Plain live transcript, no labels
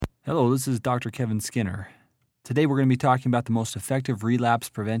Hello, this is Dr. Kevin Skinner. Today we're going to be talking about the most effective relapse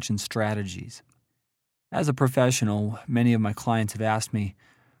prevention strategies. As a professional, many of my clients have asked me,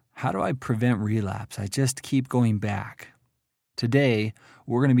 how do I prevent relapse? I just keep going back. Today,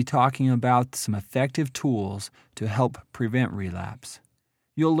 we're going to be talking about some effective tools to help prevent relapse.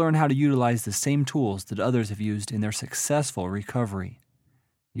 You'll learn how to utilize the same tools that others have used in their successful recovery.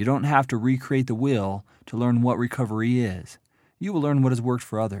 You don't have to recreate the wheel to learn what recovery is. You will learn what has worked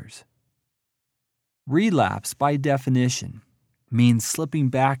for others. Relapse, by definition, means slipping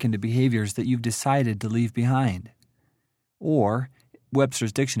back into behaviors that you've decided to leave behind. Or,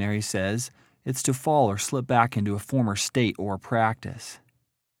 Webster's dictionary says, it's to fall or slip back into a former state or practice.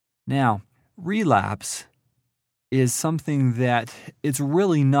 Now, relapse is something that it's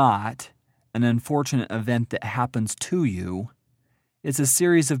really not an unfortunate event that happens to you. It's a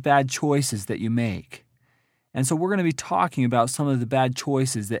series of bad choices that you make. And so we're going to be talking about some of the bad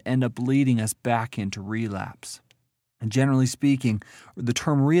choices that end up leading us back into relapse. And generally speaking, the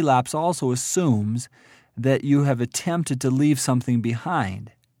term relapse also assumes that you have attempted to leave something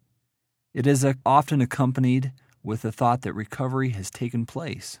behind. It is often accompanied with the thought that recovery has taken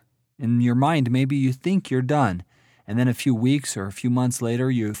place. In your mind, maybe you think you're done, and then a few weeks or a few months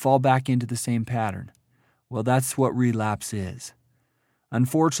later, you fall back into the same pattern. Well, that's what relapse is.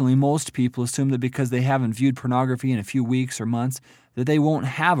 Unfortunately, most people assume that because they haven't viewed pornography in a few weeks or months, that they won't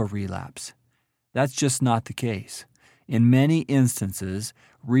have a relapse. That's just not the case. In many instances,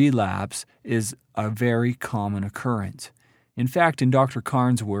 relapse is a very common occurrence. In fact, in Dr.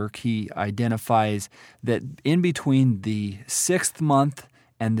 Carn's work, he identifies that in between the 6th month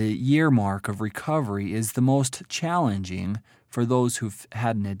and the year mark of recovery is the most challenging for those who've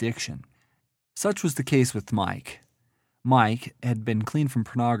had an addiction. Such was the case with Mike. Mike had been clean from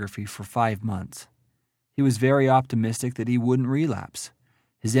pornography for 5 months. He was very optimistic that he wouldn't relapse.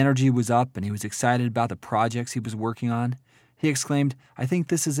 His energy was up and he was excited about the projects he was working on. He exclaimed, "I think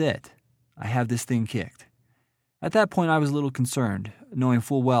this is it. I have this thing kicked." At that point, I was a little concerned, knowing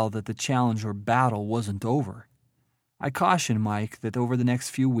full well that the challenge or battle wasn't over. I cautioned Mike that over the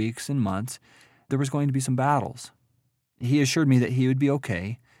next few weeks and months, there was going to be some battles. He assured me that he would be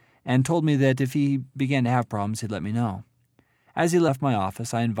okay and told me that if he began to have problems, he'd let me know. As he left my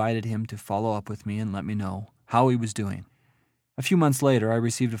office, I invited him to follow up with me and let me know how he was doing. A few months later, I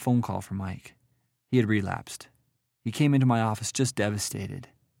received a phone call from Mike. He had relapsed. He came into my office just devastated.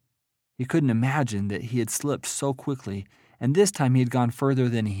 He couldn't imagine that he had slipped so quickly, and this time he had gone further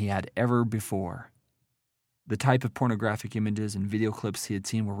than he had ever before. The type of pornographic images and video clips he had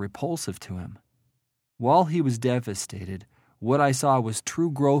seen were repulsive to him. While he was devastated, what I saw was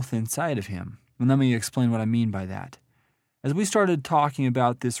true growth inside of him. And let me explain what I mean by that. As we started talking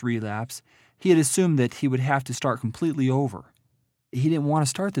about this relapse, he had assumed that he would have to start completely over. He didn't want to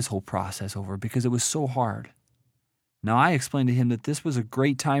start this whole process over because it was so hard. Now, I explained to him that this was a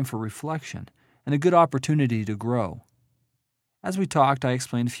great time for reflection and a good opportunity to grow. As we talked, I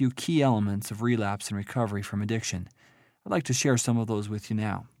explained a few key elements of relapse and recovery from addiction. I'd like to share some of those with you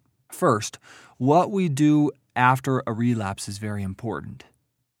now. First, what we do after a relapse is very important.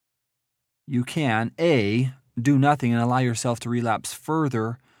 You can, A, do nothing and allow yourself to relapse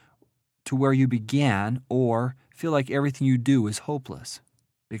further to where you began, or feel like everything you do is hopeless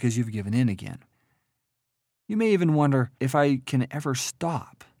because you've given in again. You may even wonder if I can ever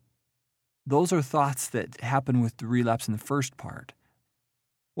stop. Those are thoughts that happen with the relapse in the first part.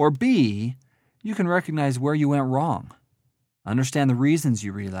 Or B, you can recognize where you went wrong. Understand the reasons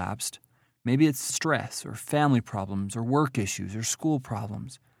you relapsed. Maybe it's stress or family problems or work issues or school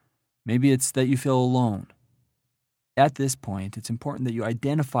problems. Maybe it's that you feel alone. At this point, it's important that you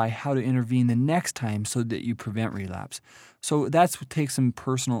identify how to intervene the next time so that you prevent relapse. So that's what takes some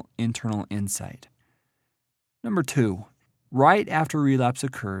personal internal insight. Number 2, right after relapse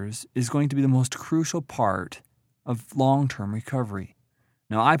occurs is going to be the most crucial part of long-term recovery.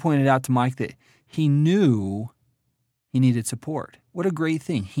 Now, I pointed out to Mike that he knew he needed support. What a great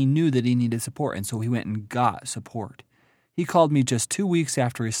thing. He knew that he needed support, and so he went and got support. He called me just 2 weeks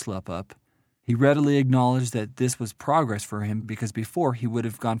after his slip-up. He readily acknowledged that this was progress for him because before he would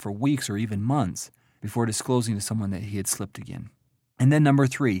have gone for weeks or even months before disclosing to someone that he had slipped again. And then number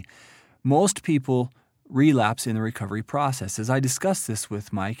 3, most people relapse in the recovery process. As I discussed this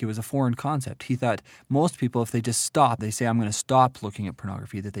with Mike, it was a foreign concept. He thought most people, if they just stop, they say, I'm going to stop looking at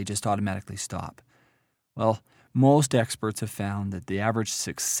pornography, that they just automatically stop. Well, most experts have found that the average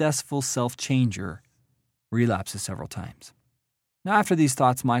successful self-changer relapses several times. Now, after these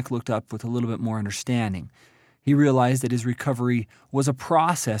thoughts, Mike looked up with a little bit more understanding. He realized that his recovery was a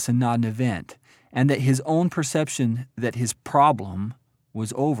process and not an event, and that his own perception that his problem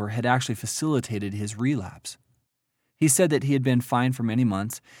was over had actually facilitated his relapse. He said that he had been fine for many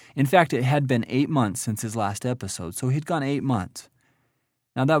months. In fact, it had been 8 months since his last episode, so he'd gone 8 months.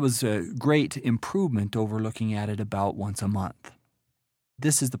 Now, that was a great improvement over looking at it about once a month.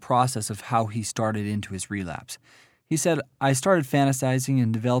 This is the process of how he started into his relapse. He said, I started fantasizing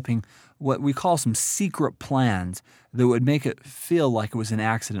and developing what we call some secret plans that would make it feel like it was an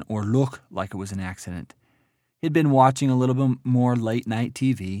accident or look like it was an accident. He'd been watching a little bit more late-night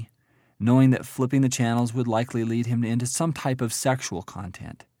TV, knowing that flipping the channels would likely lead him into some type of sexual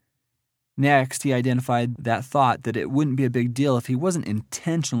content. Next, he identified that thought that it wouldn't be a big deal if he wasn't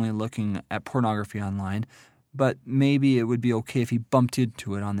intentionally looking at pornography online, but maybe it would be okay if he bumped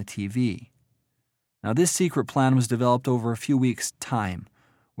into it on the TV. Now, this secret plan was developed over a few weeks' time,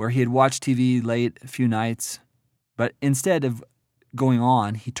 where he had watched TV late a few nights, but instead of going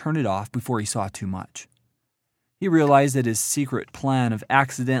on, he turned it off before he saw too much. He realized that his secret plan of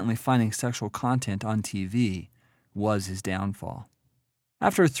accidentally finding sexual content on TV was his downfall.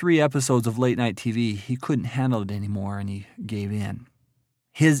 After 3 episodes of late-night TV, he couldn't handle it anymore and he gave in.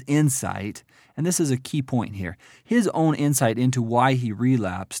 His insight, and this is a key point here, his own insight into why he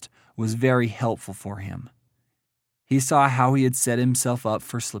relapsed was very helpful for him. He saw how he had set himself up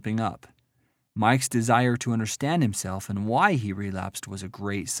for slipping up. Mike's desire to understand himself and why he relapsed was a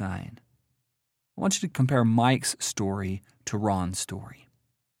great sign. I want you to compare Mike's story to Ron's story.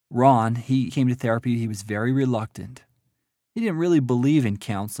 Ron, he came to therapy, he was very reluctant. He didn't really believe in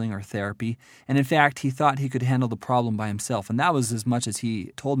counseling or therapy, and in fact, he thought he could handle the problem by himself, and that was as much as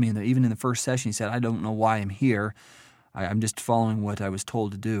he told me. Even in the first session, he said, I don't know why I'm here. I'm just following what I was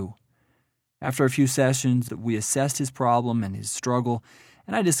told to do. After a few sessions, we assessed his problem and his struggle,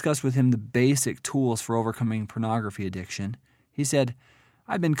 and I discussed with him the basic tools for overcoming pornography addiction. He said,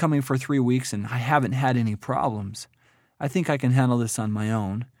 I've been coming for 3 weeks and I haven't had any problems. I think I can handle this on my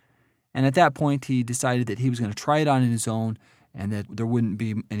own. And at that point, he decided that he was going to try it on his own and that there wouldn't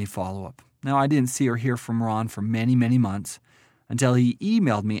be any follow-up. Now, I didn't see or hear from Ron for many, many months until he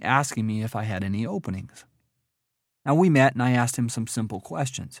emailed me asking me if I had any openings. Now, we met and I asked him some simple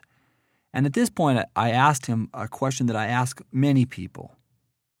questions. And at this point, I asked him a question that I ask many people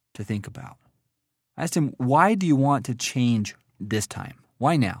to think about. I asked him, why do you want to change this time?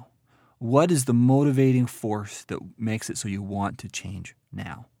 Why now? What is the motivating force that makes it so you want to change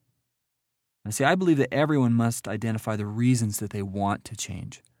now? And see, I believe that everyone must identify the reasons that they want to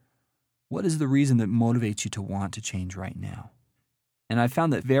change. What is the reason that motivates you to want to change right now? And I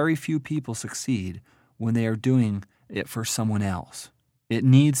found that very few people succeed when they are doing it for someone else. It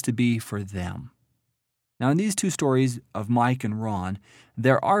needs to be for them. Now, in these 2 stories of Mike and Ron,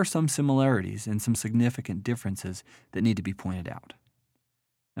 there are some similarities and some significant differences that need to be pointed out.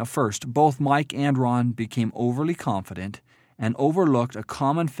 Now, first, both Mike and Ron became overly confident and overlooked a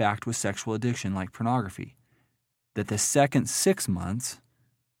common fact with sexual addiction like pornography, that the second 6 months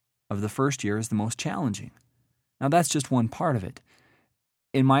of the first year is the most challenging. Now, that's just one part of it.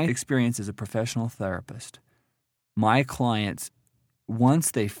 In my experience as a professional therapist, my clients, once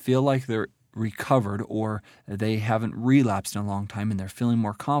they feel like they're recovered or they haven't relapsed in a long time and they're feeling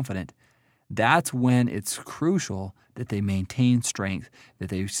more confident, that's when it's crucial that they maintain strength, that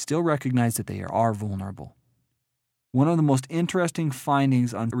they still recognize that they are vulnerable. One of the most interesting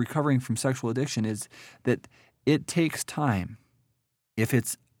findings on recovering from sexual addiction is that it takes time. If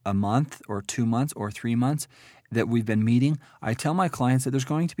it's a month or 2 months or 3 months that we've been meeting, I tell my clients that there's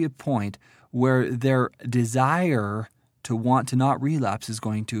going to be a point where their desire to want to not relapse is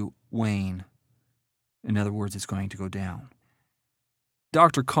going to wane. In other words, it's going to go down.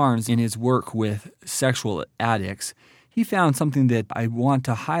 Dr. Carnes, in his work with sexual addicts, he found something that I want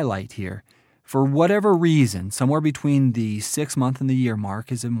to highlight here. For whatever reason, somewhere between the 6-month and the year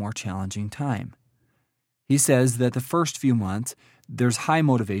mark is a more challenging time. He says that the first few months, there's high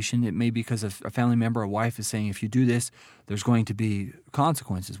motivation. It may be because of a family member, a wife is saying, if you do this, there's going to be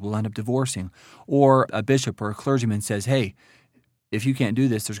consequences. We'll end up divorcing. Or a bishop or a clergyman says, hey, if you can't do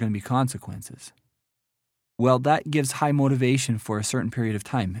this, there's going to be consequences. Well, that gives high motivation for a certain period of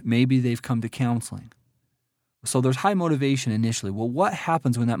time. Maybe they've come to counseling. So there's high motivation initially. Well, what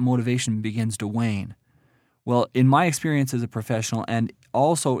happens when that motivation begins to wane? Well, in my experience as a professional and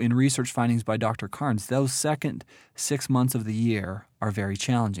also in research findings by Dr. Carnes, those second 6 months of the year are very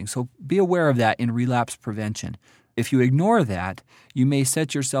challenging. So be aware of that in relapse prevention. If you ignore that, you may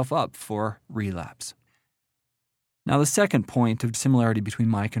set yourself up for relapse. Now, the second point of similarity between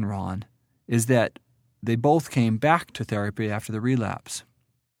Mike and Ron is that they both came back to therapy after the relapse.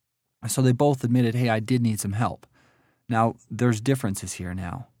 So they both admitted, hey, I did need some help. Now, there's differences here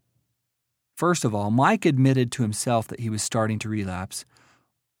now. First of all, Mike admitted to himself that he was starting to relapse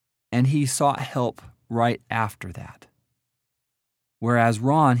and he sought help right after that. Whereas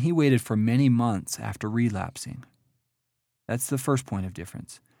Ron, he waited for many months after relapsing. That's the first point of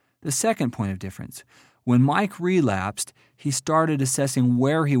difference. The second point of difference, when Mike relapsed, he started assessing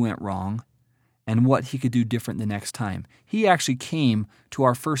where he went wrong and what he could do different the next time. He actually came to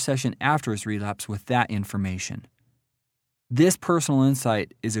our first session after his relapse with that information. This personal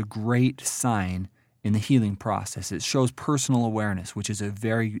insight is a great sign in the healing process. It shows personal awareness, which is a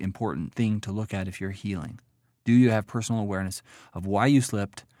very important thing to look at if you're healing. Do you have personal awareness of why you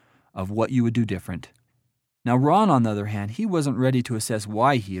slipped, of what you would do different? Now, Ron, on the other hand, he wasn't ready to assess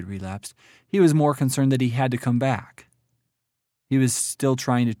why he had relapsed. He was more concerned that he had to come back. He was still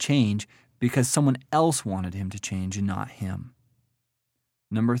trying to change because someone else wanted him to change and not him.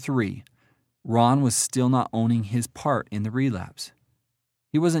 Number 3, Ron was still not owning his part in the relapse.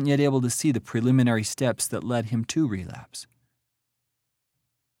 He wasn't yet able to see the preliminary steps that led him to relapse.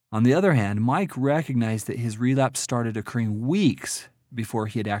 On the other hand, Mike recognized that his relapse started occurring weeks before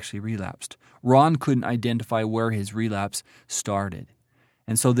he had actually relapsed. Ron couldn't identify where his relapse started.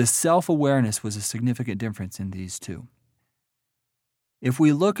 And so this self-awareness was a significant difference in these two. If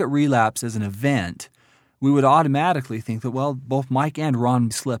we look at relapse as an event, we would automatically think that, well, both Mike and Ron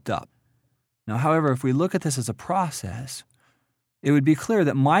slipped up. Now, however, if we look at this as a process, it would be clear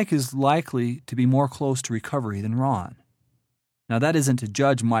that Mike is likely to be more close to recovery than Ron. Now, that isn't to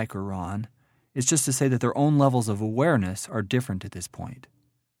judge Mike or Ron. It's just to say that their own levels of awareness are different at this point.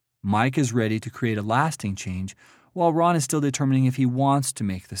 Mike is ready to create a lasting change, while Ron is still determining if he wants to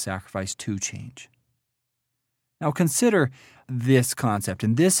make the sacrifice to change. Now, consider this concept,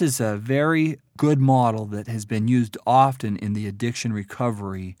 and this is a very good model that has been used often in the addiction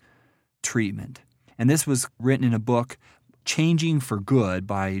recovery treatment. And this was written in a book, Changing for Good,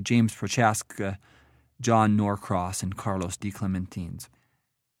 by James Prochaska, John Norcross, and Carlos D. Clementines.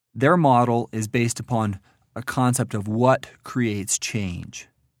 Their model is based upon a concept of what creates change.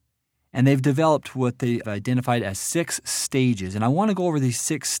 And they've developed what they've identified as 6 stages. And I want to go over these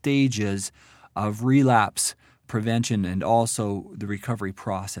 6 stages of relapse prevention and also the recovery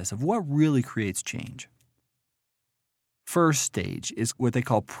process of what really creates change. First stage is what they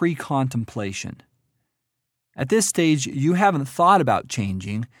call pre-contemplation. At this stage, you haven't thought about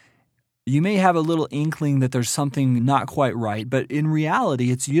changing. You may have a little inkling that there's something not quite right, but in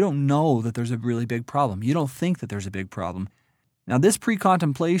reality, you don't know that there's a really big problem. You don't think that there's a big problem. Now, this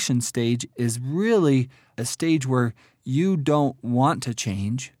pre-contemplation stage is really a stage where you don't want to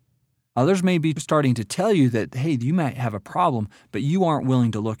change. Others may be starting to tell you that, hey, you might have a problem, but you aren't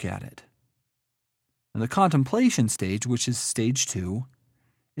willing to look at it. And the contemplation stage, which is stage 2,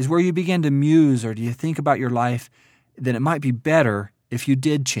 is where you begin to muse or do you think about your life that it might be better if you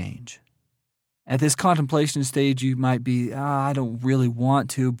did change. At this contemplation stage, you might be, I don't really want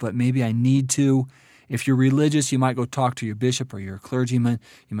to, but maybe I need to. If you're religious, you might go talk to your bishop or your clergyman.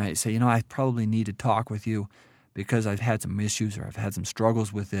 You might say, I probably need to talk with you because I've had some issues or I've had some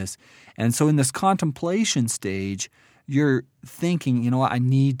struggles with this. And so in this contemplation stage, you're thinking, I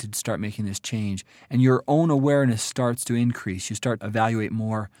need to start making this change. And your own awareness starts to increase. You start to evaluate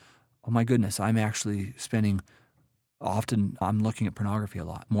more, oh my goodness, I'm actually often I'm looking at pornography a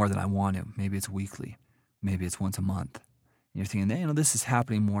lot, more than I want to. Maybe it's weekly. Maybe it's once a month. And you're thinking, this is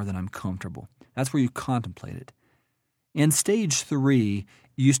happening more than I'm comfortable. That's where you contemplate it. In stage 3,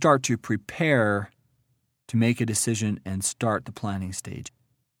 you start to prepare to make a decision and start the planning stage.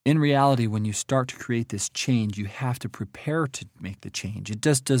 In reality, when you start to create this change, you have to prepare to make the change. It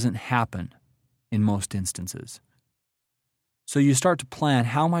just doesn't happen in most instances. So you start to plan,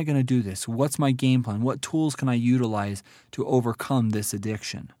 how am I going to do this? What's my game plan? What tools can I utilize to overcome this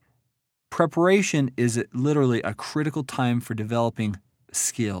addiction? Preparation is literally a critical time for developing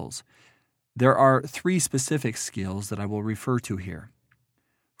skills. There are 3 specific skills that I will refer to here.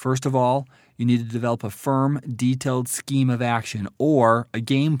 First of all, you need to develop a firm, detailed scheme of action or a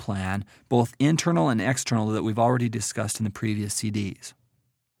game plan, both internal and external, that we've already discussed in the previous CDs.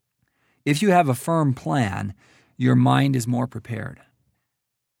 If you have a firm plan, your mind is more prepared.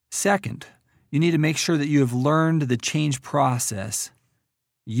 Second, you need to make sure that you have learned the change process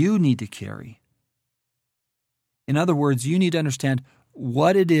you need to carry. In other words, you need to understand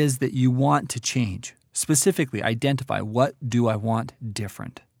what it is that you want to change. Specifically, identify, what do I want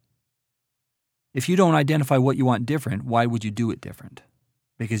different? If you don't identify what you want different, why would you do it different?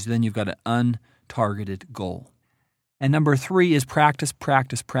 Because then you've got an untargeted goal. And number 3 is practice,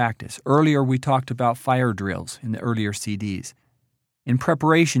 practice, practice. Earlier, we talked about fire drills in the earlier CDs. In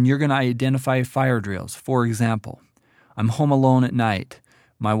preparation, you're going to identify fire drills. For example, I'm home alone at night.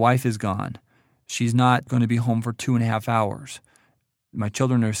 My wife is gone. She's not going to be home for 2.5 hours. My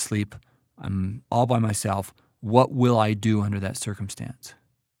children are asleep. I'm all by myself. What will I do under that circumstance?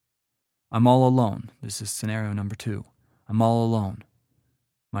 I'm all alone. This is scenario number 2. I'm all alone.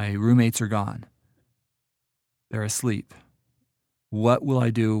 My roommates are gone. They're asleep. What will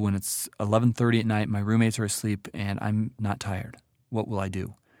I do when it's 11:30 at night, my roommates are asleep, and I'm not tired? What will I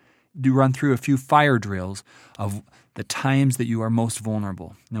do? Do run through a few fire drills of the times that you are most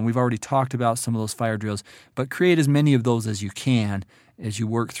vulnerable. Now, we've already talked about some of those fire drills, but create as many of those as you can as you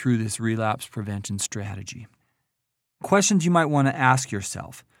work through this relapse prevention strategy. Questions you might want to ask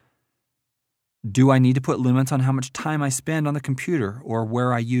yourself. Do I need to put limits on how much time I spend on the computer or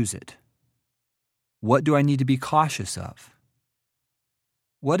where I use it? What do I need to be cautious of?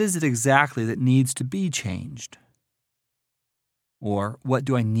 What is it exactly that needs to be changed? Or what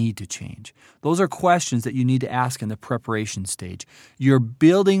do I need to change? Those are questions that you need to ask in the preparation stage. You're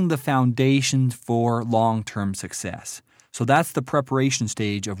building the foundation for long-term success. So that's the preparation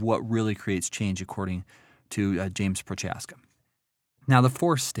stage of what really creates change, according to James Prochaska. Now, the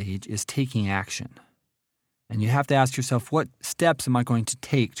 4th stage is taking action. And you have to ask yourself, what steps am I going to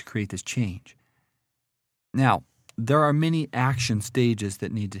take to create this change? Now, there are many action stages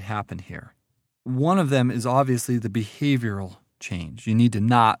that need to happen here. One of them is obviously the behavioral change. You need to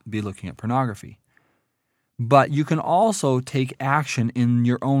not be looking at pornography. But you can also take action in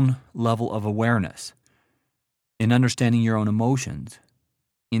your own level of awareness, in understanding your own emotions,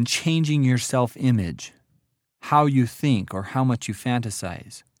 in changing your self-image, how you think or how much you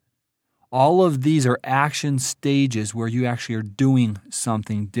fantasize. All of these are action stages where you actually are doing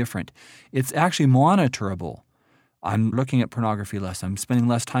something different. It's actually monitorable. I'm looking at pornography less. I'm spending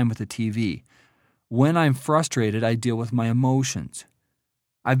less time with the TV. When I'm frustrated, I deal with my emotions.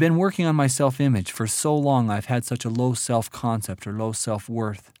 I've been working on my self-image for so long. I've had such a low self-concept or low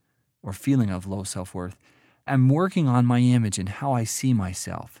self-worth or feeling of low self-worth. I'm working on my image and how I see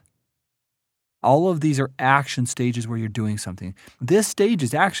myself. All of these are action stages where you're doing something. This stage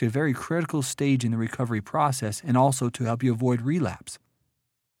is actually a very critical stage in the recovery process and also to help you avoid relapse.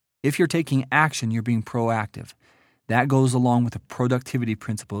 If you're taking action, you're being proactive. That goes along with the productivity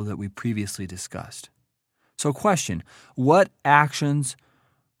principle that we previously discussed. So question, what actions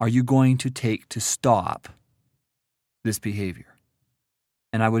are you going to take to stop this behavior?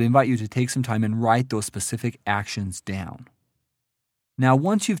 And I would invite you to take some time and write those specific actions down. Now,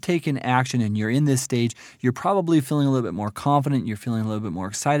 once you've taken action and you're in this stage, you're probably feeling a little bit more confident, you're feeling a little bit more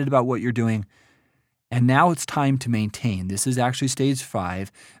excited about what you're doing, and now it's time to maintain. This is actually stage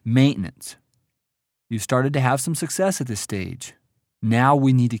 5, maintenance. You've started to have some success at this stage. Now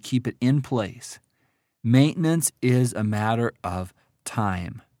we need to keep it in place. Maintenance is a matter of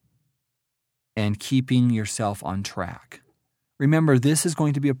time and keeping yourself on track. Remember, this is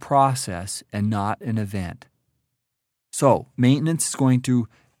going to be a process and not an event. So, maintenance is going to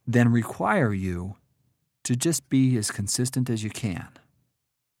then require you to just be as consistent as you can.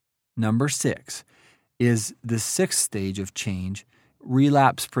 Number 6 is the 6th stage of change,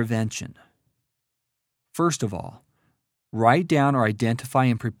 relapse prevention. First of all, write down or identify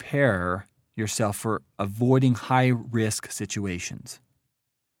and prepare yourself for avoiding high-risk situations.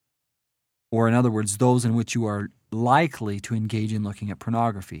 Or in other words, those in which you are likely to engage in looking at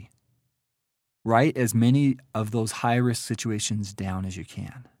pornography. Write as many of those high-risk situations down as you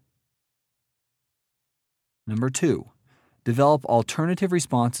can. Number 2, develop alternative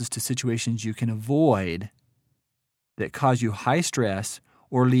responses to situations you can avoid that cause you high stress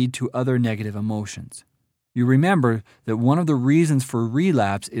or lead to other negative emotions. You remember that one of the reasons for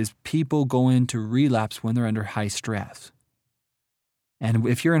relapse is people go into relapse when they're under high stress. And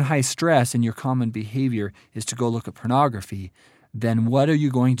if you're in high stress and your common behavior is to go look at pornography, then what are you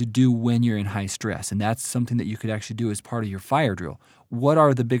going to do when you're in high stress? And that's something that you could actually do as part of your fire drill. What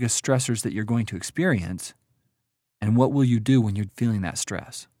are the biggest stressors that you're going to experience? And what will you do when you're feeling that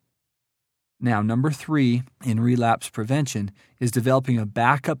stress? Now, number 3 in relapse prevention is developing a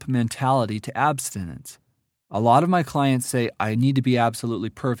backup mentality to abstinence. A lot of my clients say, I need to be absolutely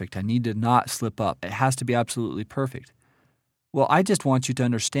perfect. I need to not slip up. It has to be absolutely perfect. Well, I just want you to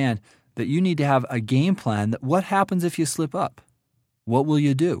understand that you need to have a game plan that what happens if you slip up? What will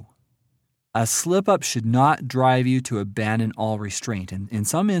you do? A slip up should not drive you to abandon all restraint. And in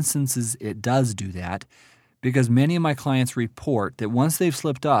some instances, it does do that because many of my clients report that once they've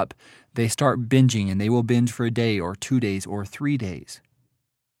slipped up, they start binging and they will binge for a day or 2 days or 3 days.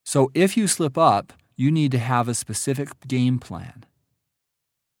 So if you slip up, you need to have a specific game plan.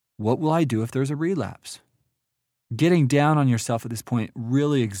 What will I do if there's a relapse? Getting down on yourself at this point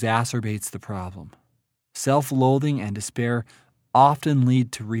really exacerbates the problem. Self-loathing and despair often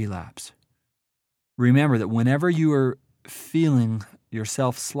lead to relapse. Remember that whenever you are feeling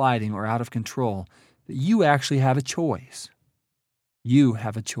yourself sliding or out of control, that you actually have a choice. You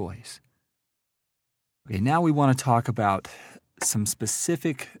have a choice. Okay, now we want to talk about some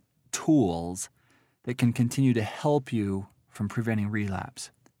specific tools that can continue to help you from preventing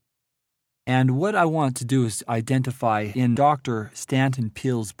relapse. And what I want to do is identify in Dr. Stanton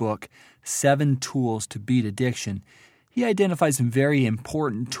Peel's book, 7 Tools to Beat Addiction, he identifies some very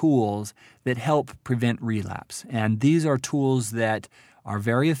important tools that help prevent relapse. And these are tools that are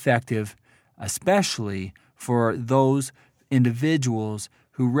very effective, especially for those individuals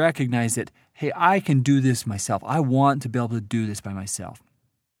who recognize that, hey, I can do this myself. I want to be able to do this by myself.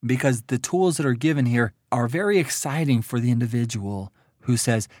 Because the tools that are given here are very exciting for the individual who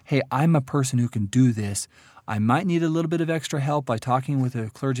says, hey, I'm a person who can do this. I might need a little bit of extra help by talking with a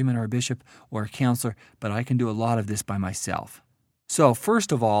clergyman or a bishop or a counselor, but I can do a lot of this by myself. So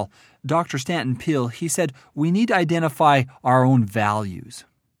first of all, Dr. Stanton Peel, he said we need to identify our own values.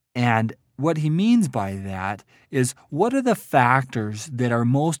 And what he means by that is, what are the factors that are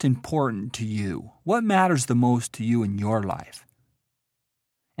most important to you? What matters the most to you in your life?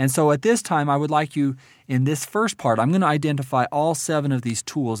 And so at this time, I would like you, in this first part, I'm going to identify all 7 of these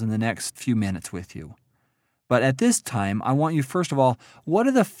tools in the next few minutes with you. But at this time, I want you, first of all, what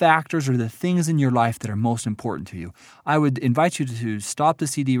are the factors or the things in your life that are most important to you? I would invite you to stop the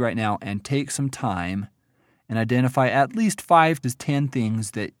CD right now and take some time and identify at least 5 to 10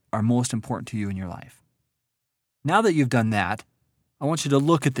 things that are most important to you in your life. Now that you've done that, I want you to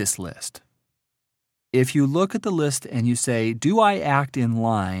look at this list. If you look at the list and you say, do I act in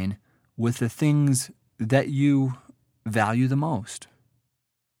line with the things that you value the most?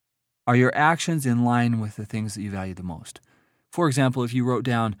 Are your actions in line with the things that you value the most? For example, if you wrote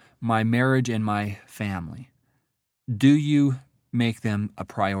down my marriage and my family, do you make them a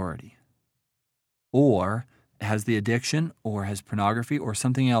priority? Or has the addiction or has pornography or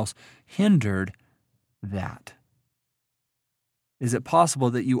something else hindered that? Is it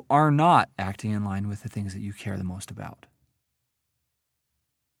possible that you are not acting in line with the things that you care the most about?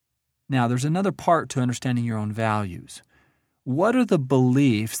 Now, there's another part to understanding your own values. What are the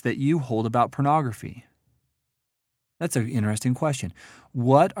beliefs that you hold about pornography? That's an interesting question.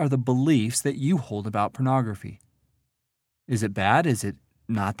 What are the beliefs that you hold about pornography? Is it bad? Is it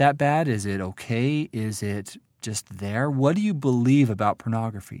not that bad? Is it okay? Is it just there? What do you believe about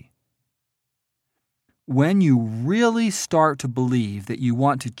pornography? When you really start to believe that you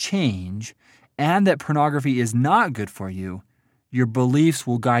want to change and that pornography is not good for you, your beliefs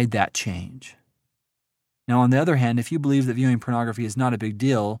will guide that change. Now, on the other hand, if you believe that viewing pornography is not a big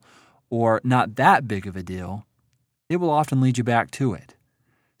deal or not that big of a deal, it will often lead you back to it.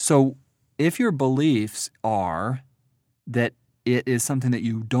 So if your beliefs are that it is something that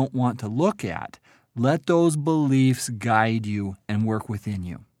you don't want to look at, let those beliefs guide you and work within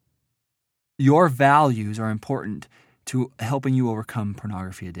you. Your values are important to helping you overcome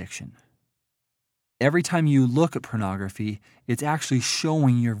pornography addiction. Every time you look at pornography, it's actually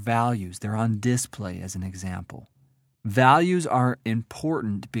showing your values. They're on display as an example. Values are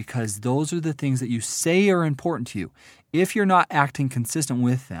important because those are the things that you say are important to you. If you're not acting consistent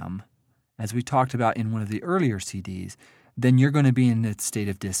with them, as we talked about in one of the earlier CDs, then you're going to be in a state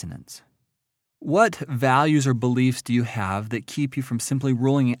of dissonance. What values or beliefs do you have that keep you from simply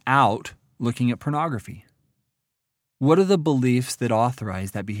ruling out looking at pornography? What are the beliefs that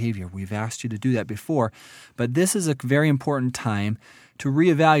authorize that behavior? We've asked you to do that before, but this is a very important time to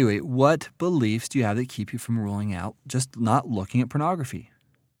reevaluate what beliefs do you have that keep you from ruling out just not looking at pornography.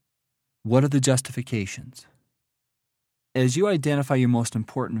 What are the justifications? As you identify your most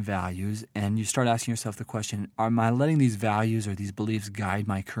important values and you start asking yourself the question, am I letting these values or these beliefs guide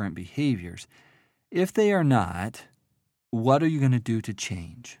my current behaviors? If they are not, what are you going to do to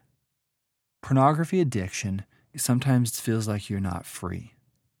change? Pornography addiction sometimes feels like you're not free.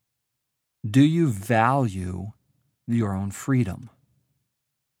 Do you value your own freedom?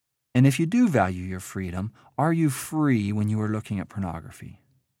 And if you do value your freedom, are you free when you are looking at pornography?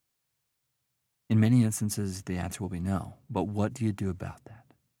 In many instances, the answer will be no. But what do you do about that?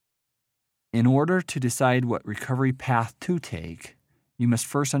 In order to decide what recovery path to take, you must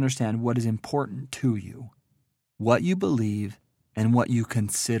first understand what is important to you, what you believe, and what you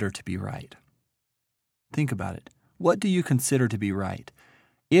consider to be right. Think about it. What do you consider to be right?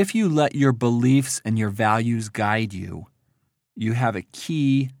 If you let your beliefs and your values guide you, you have a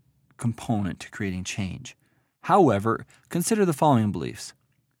key component to creating change. However, consider the following beliefs.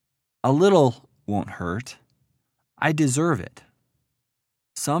 A little won't hurt. I deserve it.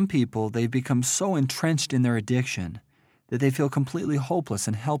 Some people, they've become so entrenched in their addiction that they feel completely hopeless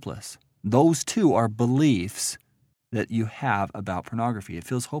and helpless. Those too are beliefs that you have about pornography. It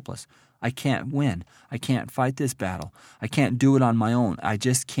feels hopeless. I can't win. I can't fight this battle. I can't do it on my own. I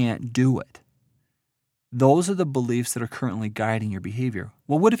just can't do it. Those are the beliefs that are currently guiding your behavior.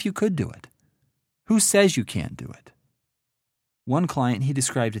 Well, what if you could do it? Who says you can't do it? One client, he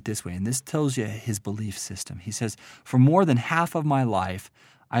described it this way, and this tells you his belief system. He says, for more than half of my life,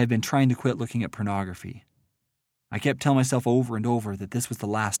 I have been trying to quit looking at pornography. I kept telling myself over and over that this was the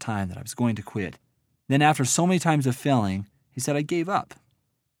last time that I was going to quit. Then after so many times of failing, he said, I gave up.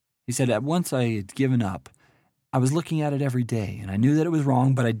 He said that once I had given up, I was looking at it every day, and I knew that it was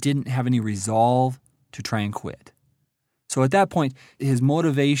wrong, but I didn't have any resolve to try and quit. So at that point, his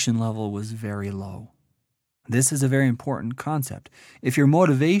motivation level was very low. This is a very important concept. If your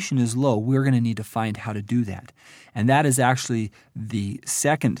motivation is low, we're going to need to find how to do that. And that is actually the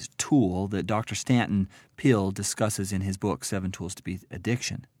second tool that Dr. Stanton Peele discusses in his book, 7 Tools to Beat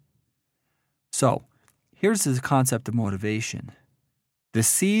Addiction. So, here's the concept of motivation. The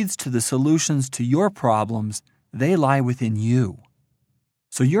seeds to the solutions to your problems, they lie within you.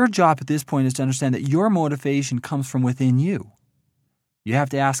 So your job at this point is to understand that your motivation comes from within you. You have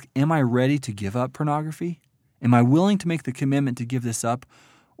to ask, am I ready to give up pornography? Am I willing to make the commitment to give this up,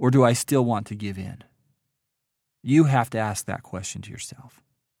 or do I still want to give in? You have to ask that question to yourself.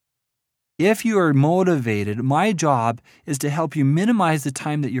 If you are motivated, my job is to help you minimize the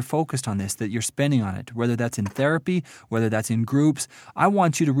time that you're focused on this, that you're spending on it, whether that's in therapy, whether that's in groups. I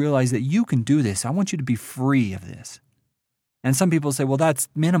want you to realize that you can do this. I want you to be free of this. And some people say, well, that's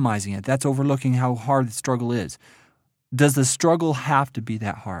minimizing it. That's overlooking how hard the struggle is. Does the struggle have to be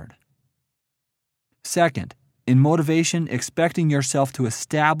that hard? Second, in motivation, expecting yourself to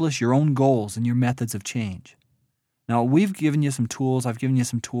establish your own goals and your methods of change. Now, we've given you some tools. I've given you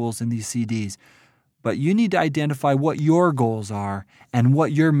some tools in these CDs. But you need to identify what your goals are and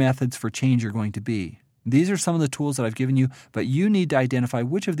what your methods for change are going to be. These are some of the tools that I've given you, but you need to identify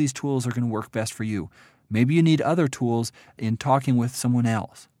which of these tools are going to work best for you. Maybe you need other tools in talking with someone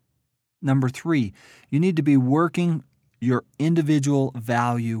else. Number 3, you need to be working your individual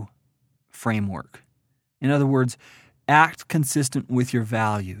value framework. In other words, act consistent with your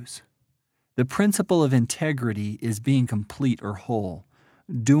values. The principle of integrity is being complete or whole,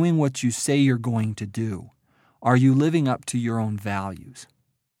 doing what you say you're going to do. Are you living up to your own values?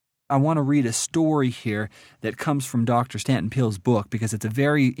 I want to read a story here that comes from Dr. Stanton Peele's book because it's a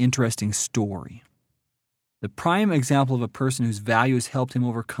very interesting story. The prime example of a person whose values helped him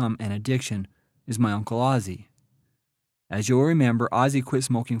overcome an addiction is my Uncle Ozzie. As you'll remember, Ozzie quit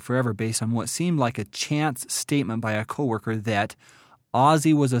smoking forever based on what seemed like a chance statement by a coworker that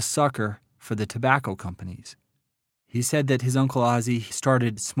Ozzie was a sucker for the tobacco companies. He said that his Uncle Ozzie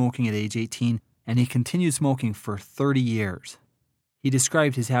started smoking at age 18 and he continued smoking for 30 years. He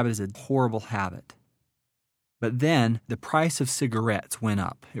described his habit as a horrible habit. But then the price of cigarettes went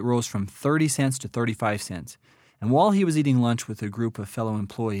up. It rose from 30 cents to 35 cents. And while he was eating lunch with a group of fellow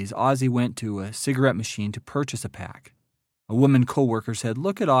employees, Ozzie went to a cigarette machine to purchase a pack. A woman coworker said,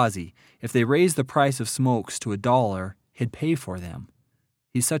 "Look at Ozzie. If they raised the price of smokes to $1, he'd pay for them.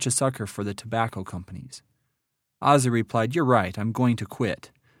 He's such a sucker for the tobacco companies." Ozzie replied, "You're right. I'm going to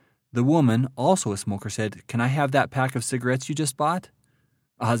quit." The woman, also a smoker, said, "Can I have that pack of cigarettes you just bought?"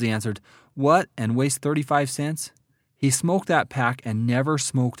 Ozzie answered, "What, and waste 35 cents? He smoked that pack and never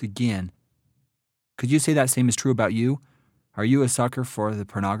smoked again. Could you say that same is true about you? Are you a sucker for the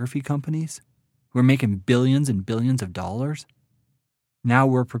pornography companies who are making billions and billions of dollars?" Now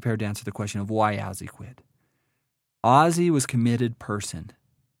we're prepared to answer the question of why Ozzie quit. Ozzie was a committed person.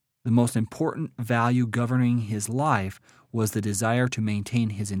 The most important value governing his life was the desire to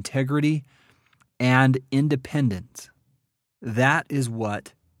maintain his integrity and independence. That is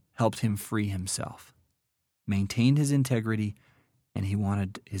what helped him free himself. Maintained his integrity, and he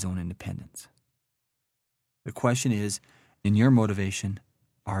wanted his own independence. The question is, in your motivation,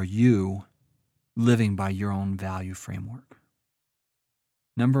 are you living by your own value framework?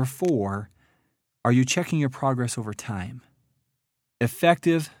 Number 4, are you checking your progress over time?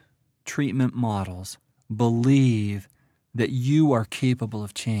 Effective treatment models believe that you are capable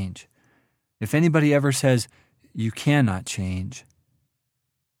of change. If anybody ever says you cannot change,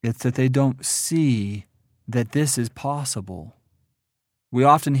 it's that they don't see that this is possible. We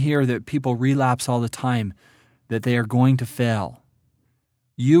often hear that people relapse all the time, that they are going to fail.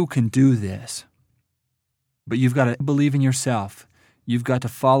 You can do this, but you've got to believe in yourself. You've got to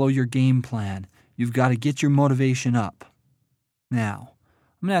follow your game plan. You've got to get your motivation up. Now,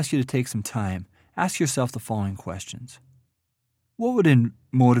 I'm going to ask you to take some time. Ask yourself the following questions. What would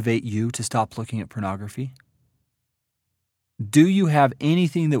motivate you to stop looking at pornography? Do you have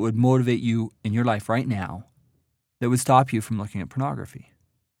anything that would motivate you in your life right now that would stop you from looking at pornography.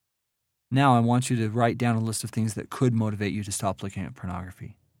 Now I want you to write down a list of things that could motivate you to stop looking at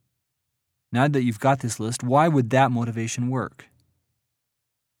pornography. Now that you've got this list, why would that motivation work?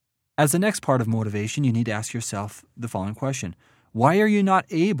 As the next part of motivation, you need to ask yourself the following question. Why are you not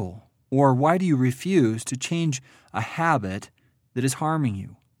able, or why do you refuse to change a habit that is harming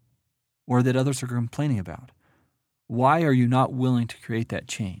you, or that others are complaining about? Why are you not willing to create that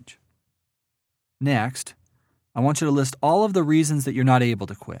change? Next, I want you to list all of the reasons that you're not able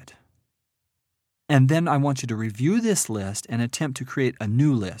to quit. And then I want you to review this list and attempt to create a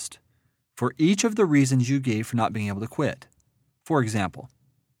new list for each of the reasons you gave for not being able to quit. For example,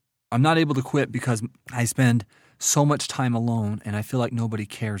 I'm not able to quit because I spend so much time alone and I feel like nobody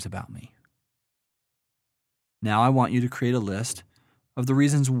cares about me. Now I want you to create a list of the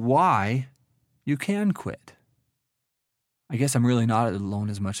reasons why you can quit. I guess I'm really not alone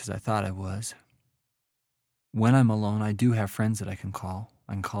as much as I thought I was. When I'm alone, I do have friends that I can call.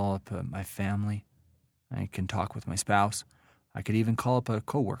 I can call up my family. I can talk with my spouse. I could even call up a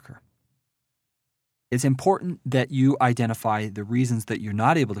coworker. It's important that you identify the reasons that you're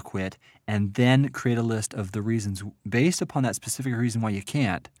not able to quit and then create a list of the reasons based upon that specific reason why you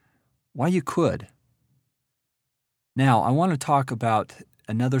can't, why you could. Now, I want to talk about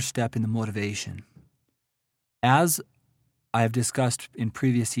another step in the motivation. As I have discussed in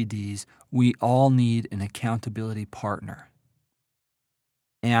previous CDs, we all need an accountability partner.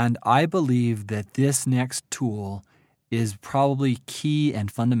 And I believe that this next tool is probably key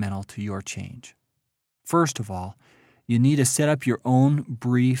and fundamental to your change. First of all, you need to set up your own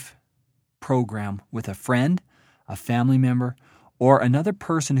brief program with a friend, a family member, or another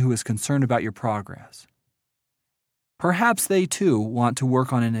person who is concerned about your progress. Perhaps they too want to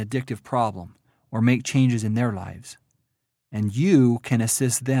work on an addictive problem or make changes in their lives, and you can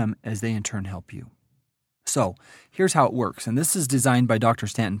assist them as they in turn help you. So, here's how it works, and this is designed by Dr.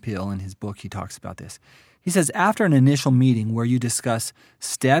 Stanton Peele. In his book, he talks about this. He says, after an initial meeting where you discuss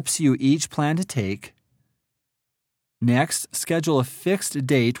steps you each plan to take, next, schedule a fixed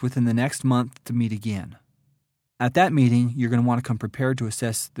date within the next month to meet again. At that meeting, you're going to want to come prepared to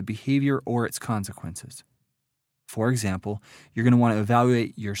assess the behavior or its consequences. For example, you're going to want to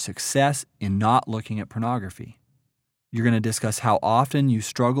evaluate your success in not looking at pornography. You're going to discuss how often you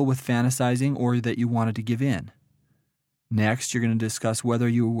struggle with fantasizing or that you wanted to give in. Next, you're going to discuss whether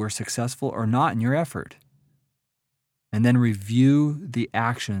you were successful or not in your effort. And then review the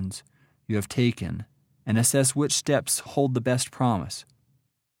actions you have taken and assess which steps hold the best promise.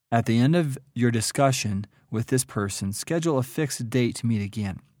 At the end of your discussion with this person, schedule a fixed date to meet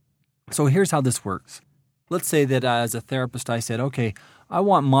again. So here's how this works. Let's say that as a therapist I said, okay, I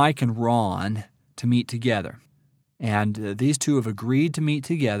want Mike and Ron to meet together. And these two have agreed to meet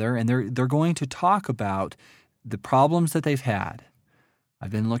together, and they're going to talk about the problems that they've had. I've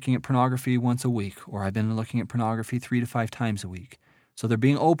been looking at pornography once a week, or I've been looking at pornography 3 to 5 times a week. So they're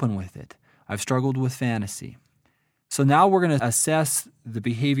being open with it. I've struggled with fantasy. So now we're going to assess the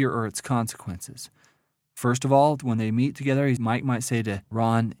behavior or its consequences. First of all, when they meet together, Mike might say to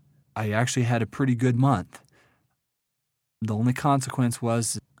Ron, I actually had a pretty good month. The only consequence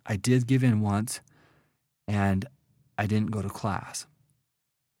was I did give in once, and I didn't go to class.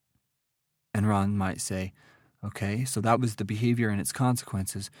 And Ron might say, okay, so that was the behavior and its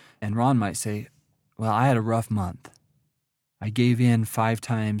consequences. And Ron might say, well, I had a rough month. I gave in 5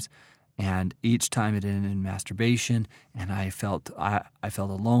 times, and each time it ended in masturbation, and I felt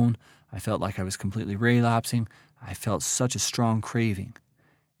alone. I felt like I was completely relapsing. I felt such a strong craving.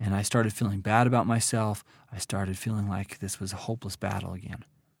 And I started feeling bad about myself. I started feeling like this was a hopeless battle again.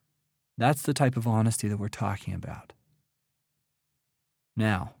 That's the type of honesty that we're talking about.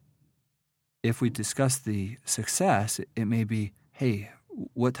 Now, if we discuss the success, it may be, hey,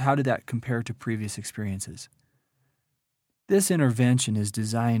 how did that compare to previous experiences? This intervention is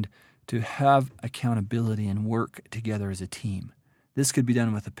designed to have accountability and work together as a team. This could be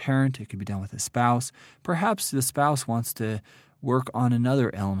done with a parent, it could be done with a spouse. Perhaps the spouse wants to work on another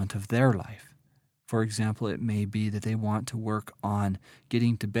element of their life. For example, it may be that they want to work on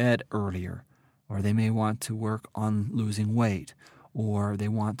getting to bed earlier, or they may want to work on losing weight, or they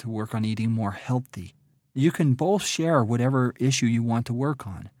want to work on eating more healthy. You can both share whatever issue you want to work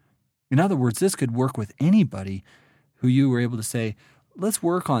on. In other words, this could work with anybody who you were able to say, let's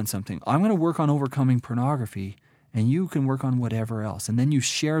work on something. I'm going to work on overcoming pornography, and you can work on whatever else. And then you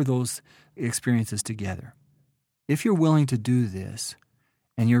share those experiences together. If you're willing to do this,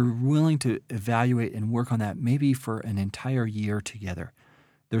 and you're willing to evaluate and work on that maybe for an entire year together,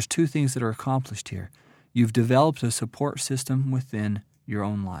 there's 2 things that are accomplished here. You've developed a support system within your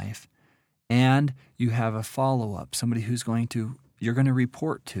own life, and you have a follow-up, somebody you're going to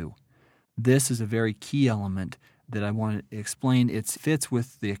report to. This is a very key element that I want to explain. It fits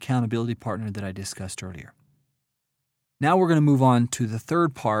with the accountability partner that I discussed earlier. Now we're going to move on to the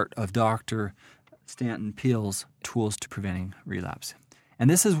third part of Dr. Stanton Peel's tools to preventing relapse. And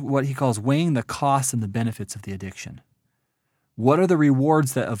this is what he calls weighing the costs and the benefits of the addiction. What are the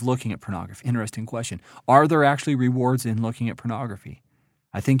rewards of looking at pornography? Interesting question. Are there actually rewards in looking at pornography?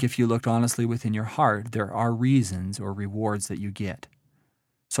 I think if you looked honestly within your heart, there are reasons or rewards that you get.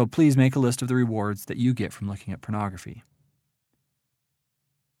 So please make a list of the rewards that you get from looking at pornography.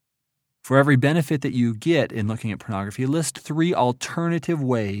 For every benefit that you get in looking at pornography, list 3 alternative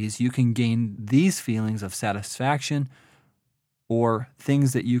ways you can gain these feelings of satisfaction or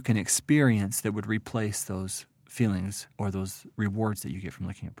things that you can experience that would replace those feelings or those rewards that you get from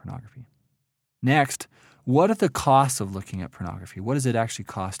looking at pornography. Next, what are the costs of looking at pornography? What is it actually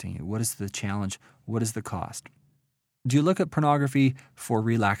costing you? What is the challenge? What is the cost? Do you look at pornography for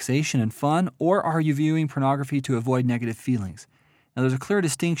relaxation and fun, or are you viewing pornography to avoid negative feelings? Now, there's a clear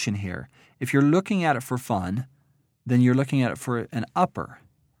distinction here. If you're looking at it for fun, then you're looking at it for an upper.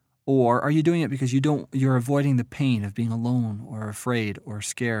 Or are you doing it because you're avoiding the pain of being alone or afraid or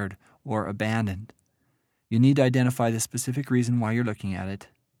scared or abandoned? You need to identify the specific reason why you're looking at it,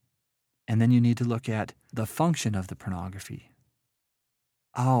 and then you need to look at the function of the pornography.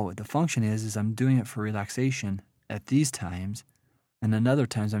 Oh, the function is I'm doing it for relaxation at these times, and then other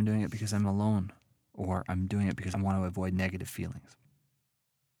times I'm doing it because I'm alone, or I'm doing it because I want to avoid negative feelings.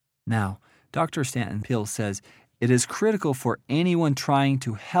 Now, Dr. Stanton Peel says, it is critical for anyone trying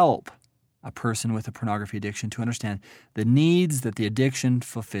to help a person with a pornography addiction to understand the needs that the addiction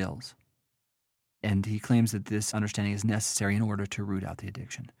fulfills. And he claims that this understanding is necessary in order to root out the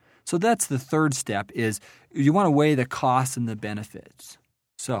addiction. So that's the third step, is you want to weigh the costs and the benefits.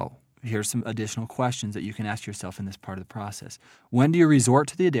 So here's some additional questions that you can ask yourself in this part of the process. When do you resort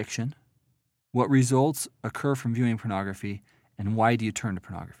to the addiction? What results occur from viewing pornography? And why do you turn to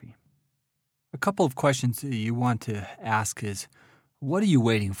pornography? A couple of questions that you want to ask is, what are you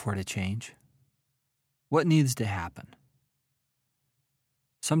waiting for to change? What needs to happen?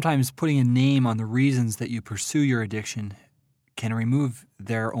 Sometimes putting a name on the reasons that you pursue your addiction can remove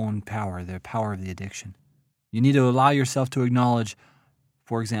their own power, the power of the addiction. You need to allow yourself to acknowledge,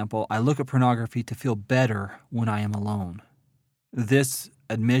 for example, I look at pornography to feel better when I am alone. This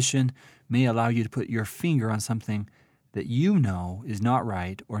admission may allow you to put your finger on something that you know is not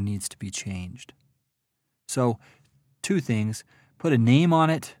right or needs to be changed. So, 2 things. Put a name on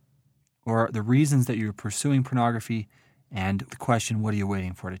it, or the reasons that you're pursuing pornography, and the question, what are you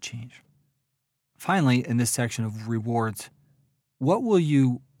waiting for to change? Finally, in this section of rewards, what will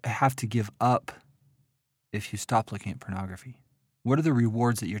you have to give up if you stop looking at pornography? What are the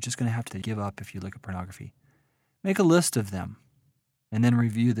rewards that you're just going to have to give up if you look at pornography? Make a list of them, and then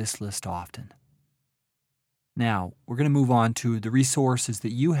review this list often. Now, we're going to move on to the resources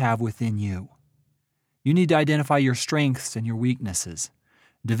that you have within you. You need to identify your strengths and your weaknesses,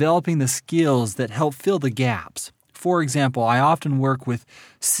 developing the skills that help fill the gaps. For example, I often work with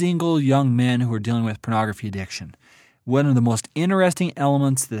single young men who are dealing with pornography addiction. One of the most interesting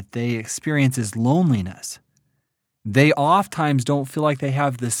elements that they experience is loneliness. They oftentimes don't feel like they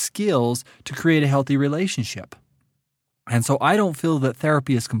have the skills to create a healthy relationship. And so I don't feel that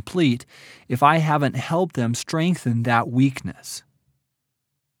therapy is complete if I haven't helped them strengthen that weakness.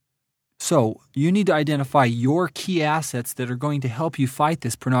 So you need to identify your key assets that are going to help you fight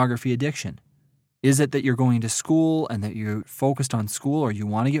this pornography addiction. Is it that you're going to school and that you're focused on school, or you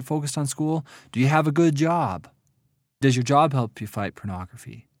want to get focused on school? Do you have a good job? Does your job help you fight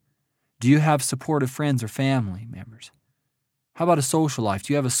pornography? Do you have supportive friends or family members? How about a social life?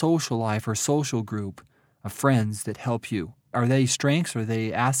 Do you have a social life or social group of friends that help you? Are they strengths? Are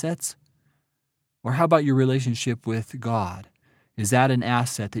they assets? Or how about your relationship with God? Is that an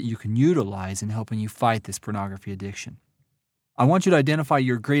asset that you can utilize in helping you fight this pornography addiction? I want you to identify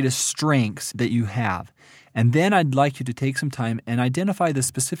your greatest strengths that you have, and then I'd like you to take some time and identify the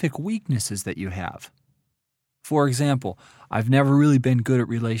specific weaknesses that you have. For example, I've never really been good at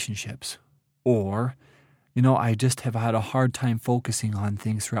relationships, or I just have had a hard time focusing on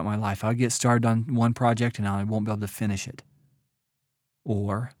things throughout my life. I'll get started on one project and I won't be able to finish it.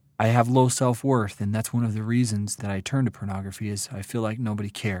 Or I have low self-worth, and that's one of the reasons that I turn to pornography is I feel like nobody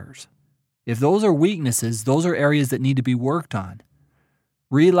cares. If those are weaknesses, those are areas that need to be worked on.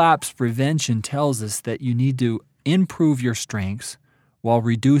 Relapse prevention tells us that you need to improve your strengths while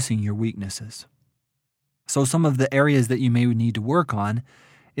reducing your weaknesses. So some of the areas that you may need to work on,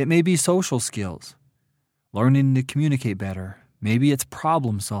 it may be social skills, learning to communicate better. Maybe it's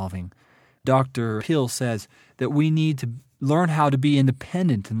problem solving. Dr. Peel says that we need to learn how to be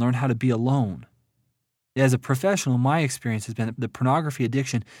independent and learn how to be alone. As a professional, my experience has been that the pornography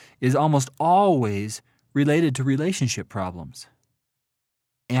addiction is almost always related to relationship problems.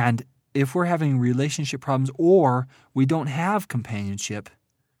 And if we're having relationship problems or we don't have companionship,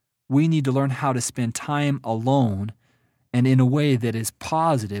 we need to learn how to spend time alone and in a way that is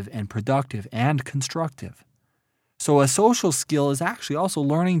positive and productive and constructive. So a social skill is actually also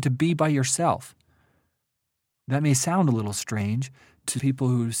learning to be by yourself. That may sound a little strange to people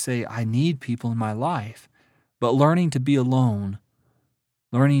who say, I need people in my life, but learning to be alone,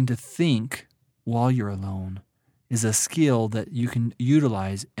 learning to think while you're alone, is a skill that you can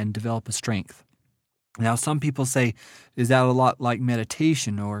utilize and develop a strength. Now, some people say, is that a lot like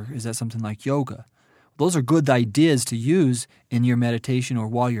meditation, or is that something like yoga? Those are good ideas to use in your meditation or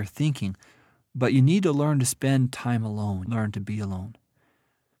while you're thinking, but you need to learn to spend time alone, learn to be alone.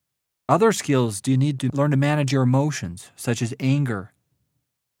 Other skills, do you need to learn to manage your emotions, such as anger,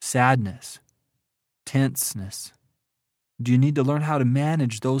 sadness, tenseness? Do you need to learn how to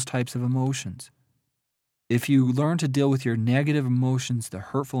manage those types of emotions? If you learn to deal with your negative emotions, the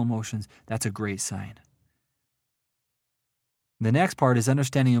hurtful emotions, that's a great sign. The next part is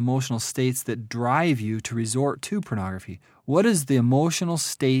understanding emotional states that drive you to resort to pornography. What is the emotional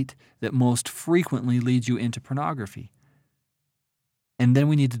state that most frequently leads you into pornography? And then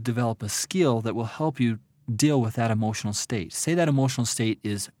we need to develop a skill that will help you deal with that emotional state. Say that emotional state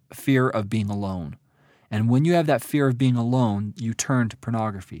is fear of being alone. And when you have that fear of being alone, you turn to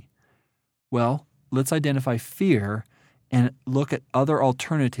pornography. Well, let's identify fear and look at other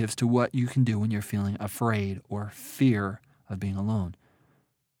alternatives to what you can do when you're feeling afraid or fear of being alone.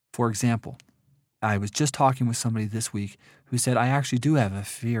 For example, I was just talking with somebody this week who said, I actually do have a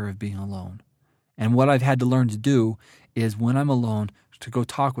fear of being alone. And what I've had to learn to do is when I'm alone to go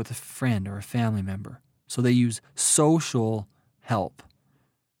talk with a friend or a family member. So they use social help.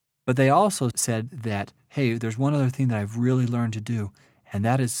 But they also said that, hey, there's one other thing that I've really learned to do, and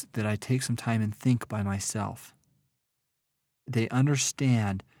that is that I take some time and think by myself. They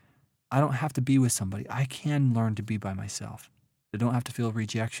understand I don't have to be with somebody. I can learn to be by myself. I don't have to feel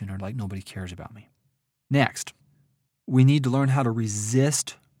rejection or like nobody cares about me. Next, we need to learn how to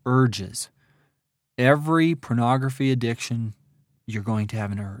resist urges. Every pornography addiction, you're going to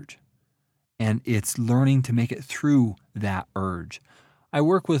have an urge. And it's learning to make it through that urge. I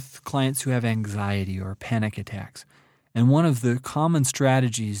work with clients who have anxiety or panic attacks. And one of the common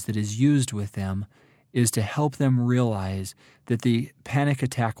strategies that is used with them is to help them realize that the panic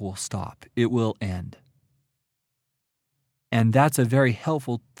attack will stop. It will end. And that's a very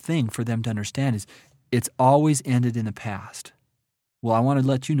helpful thing for them to understand is it's always ended in the past. Well, I want to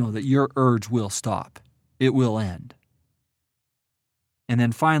let you know that your urge will stop. It will end. And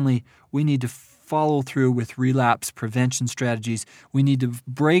then finally, we need to follow through with relapse prevention strategies. We need to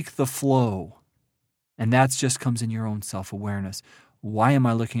break the flow. And that just comes in your own self-awareness. Why am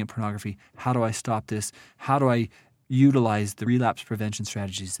I looking at pornography? How do I stop this? How do I utilize the relapse prevention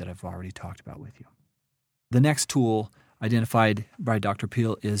strategies that I've already talked about with you? The next tool identified by Dr.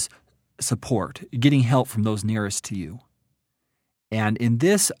 Peel is support, getting help from those nearest to you. And in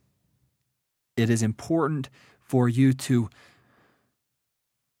this, it is important for you to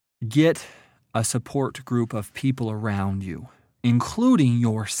get a support group of people around you, including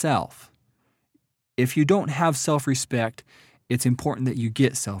yourself. If you don't have self-respect, it's important that you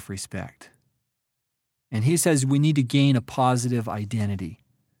get self-respect. And he says we need to gain a positive identity.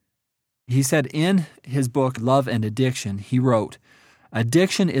 He said in his book, Love and Addiction, he wrote,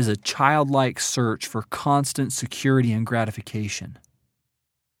 addiction is a childlike search for constant security and gratification.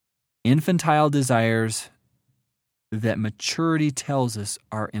 Infantile desires that maturity tells us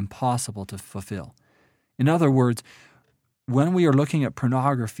are impossible to fulfill. In other words, when we are looking at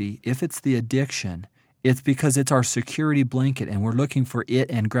pornography, if it's the addiction, it's because it's our security blanket and we're looking for it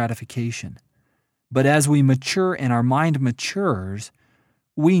and gratification. But as we mature and our mind matures,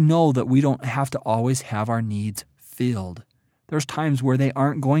 we know that we don't have to always have our needs filled. There's times where they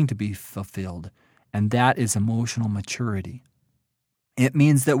aren't going to be fulfilled, and that is emotional maturity. It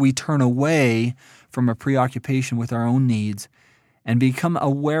means that we turn away from a preoccupation with our own needs and become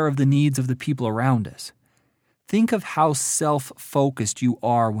aware of the needs of the people around us. Think of how self-focused you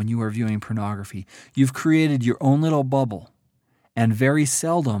are when you are viewing pornography. You've created your own little bubble. And very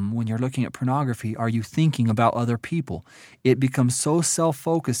seldom when you're looking at pornography are you thinking about other people. It becomes so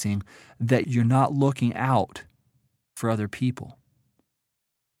self-focusing that you're not looking out for other people.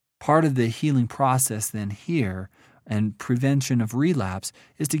 Part of the healing process then here and prevention of relapse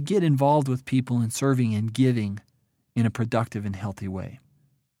is to get involved with people in serving and giving in a productive and healthy way.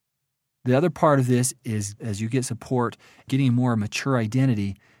 The other part of this is, as you get support, getting a more mature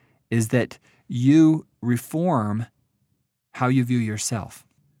identity, is that you reform how you view yourself.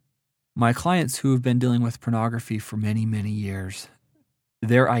 My clients who have been dealing with pornography for many, many years,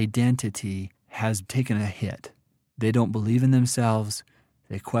 their identity has taken a hit. They don't believe in themselves.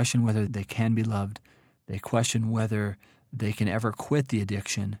 They question whether they can be loved. They question whether they can ever quit the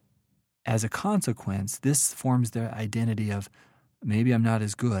addiction. As a consequence, this forms their identity of, maybe I'm not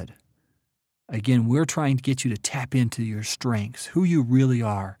as good. Again, we're trying to get you to tap into your strengths, who you really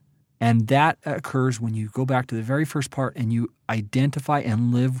are. And that occurs when you go back to the very first part and you identify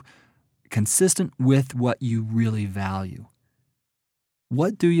and live consistent with what you really value.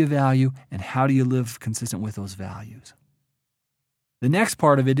 What do you value, and how do you live consistent with those values? The next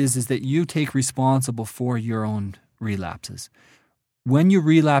part of it is that you take responsible for your own relapses. When you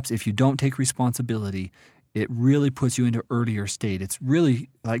relapse, if you don't take responsibility, it really puts you into earlier state. It's really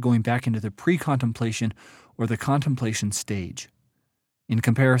like going back into the pre-contemplation or the contemplation stage in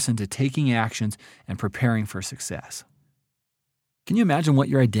comparison to taking actions and preparing for success. Can you imagine what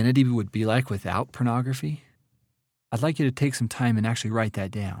your identity would be like without pornography? I'd like you to take some time and actually write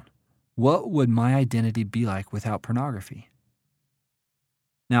that down. What would my identity be like without pornography?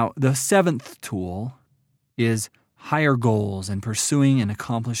 Now, the seventh tool is higher goals and pursuing and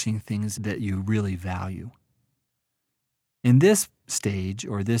accomplishing things that you really value. In this stage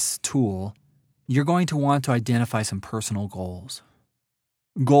or this tool, you're going to want to identify some personal goals.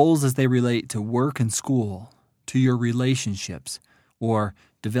 Goals as they relate to work and school, to your relationships or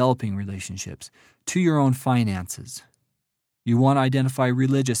developing relationships, to your own finances. You want to identify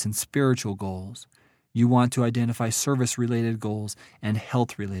religious and spiritual goals. You want to identify service-related goals and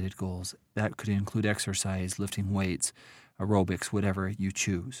health-related goals. That could include exercise, lifting weights, aerobics, whatever you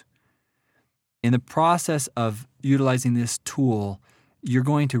choose. In the process of utilizing this tool, you're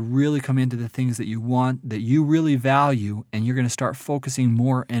going to really come into the things that you want, that you really value, and you're going to start focusing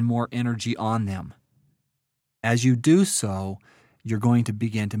more and more energy on them. As you do so, you're going to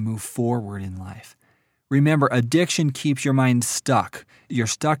begin to move forward in life. Remember, addiction keeps your mind stuck. You're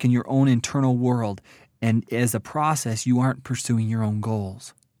stuck in your own internal world, and as a process, you aren't pursuing your own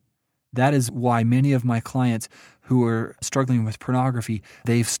goals. That is why many of my clients who are struggling with pornography,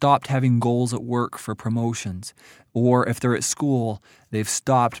 they've stopped having goals at work for promotions. Or if they're at school, they've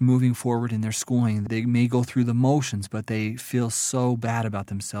stopped moving forward in their schooling. They may go through the motions, but they feel so bad about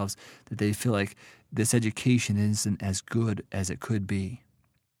themselves that they feel like this education isn't as good as it could be.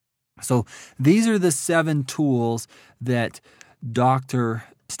 So these are the 7 tools that Dr.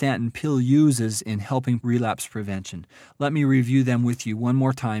 Stanton Peele uses in helping relapse prevention. Let me review them with you one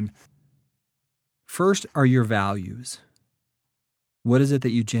more time. First are your values. What is it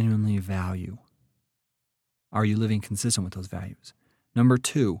that you genuinely value? Are you living consistent with those values? Number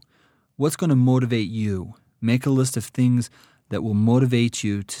 2, what's going to motivate you? Make a list of things that will motivate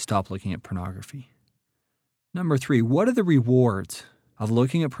you to stop looking at pornography. Number 3, what are the rewards of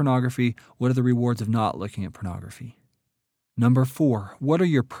looking at pornography? What are the rewards of not looking at pornography? Number 4, what are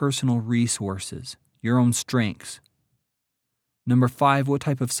your personal resources, your own strengths? Number 5, what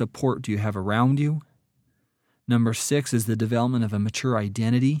type of support do you have around you? Number 6 is the development of a mature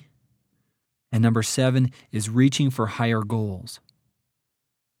identity. And number 7 is reaching for higher goals.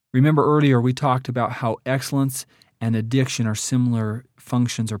 Remember earlier we talked about how excellence and addiction are similar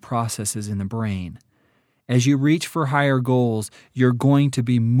functions or processes in the brain. As you reach for higher goals, you're going to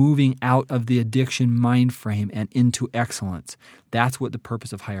be moving out of the addiction mind frame and into excellence. That's what the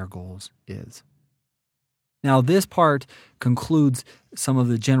purpose of higher goals is. Now, this part concludes some of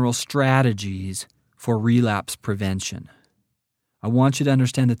the general strategies for relapse prevention. I want you to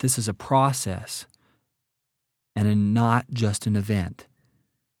understand that this is a process and not just an event.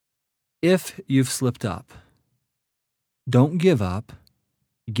 If you've slipped up, don't give up.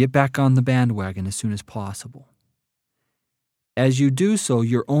 Get back on the bandwagon as soon as possible. As you do so,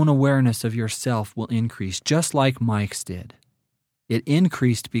 your own awareness of yourself will increase, just like Mike's did. It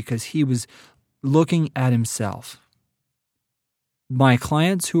increased because he was looking at himself. My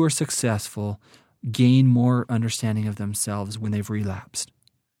clients who are successful gain more understanding of themselves when they've relapsed.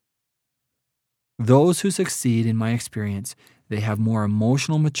 Those who succeed, in my experience, they have more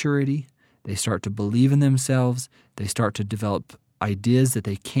emotional maturity, they start to believe in themselves, they start to develop ideas that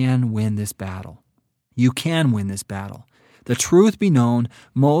they can win this battle. You can win this battle. The truth be known,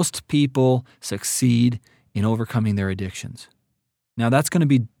 most people succeed in overcoming their addictions. Now, that's going to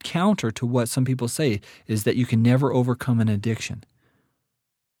be counter to what some people say, is that you can never overcome an addiction.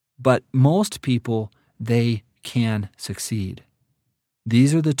 But most people, they can succeed.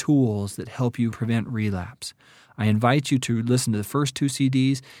 These are the tools that help you prevent relapse. I invite you to listen to the first 2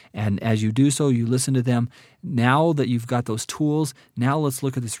 CDs, and as you do so, you listen to them. Now that you've got those tools, now let's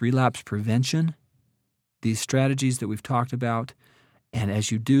look at this relapse prevention, these strategies that we've talked about, and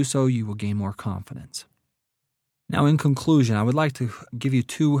as you do so, you will gain more confidence. Now, in conclusion, I would like to give you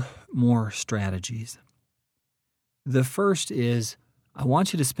 2 more strategies. The first is, I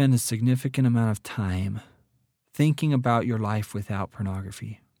want you to spend a significant amount of time thinking about your life without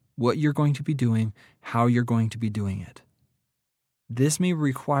pornography, what you're going to be doing, how you're going to be doing it. This may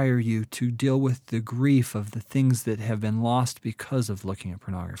require you to deal with the grief of the things that have been lost because of looking at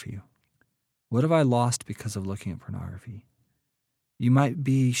pornography. What have I lost because of looking at pornography? You might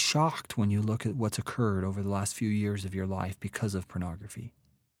be shocked when you look at what's occurred over the last few years of your life because of pornography.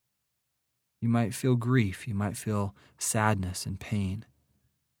 You might feel grief, you might feel sadness and pain.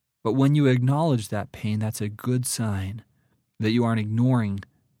 But when you acknowledge that pain, that's a good sign that you aren't ignoring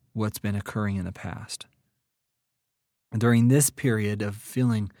what's been occurring in the past. During this period of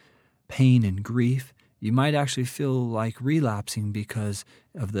feeling pain and grief, you might actually feel like relapsing because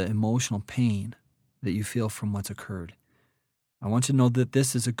of the emotional pain that you feel from what's occurred. I want you to know that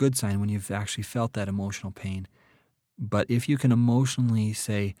this is a good sign when you've actually felt that emotional pain. But if you can emotionally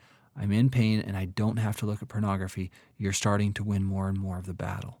say, I'm in pain and I don't have to look at pornography, you're starting to win more and more of the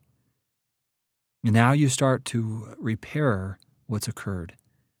battle. And now you start to repair what's occurred.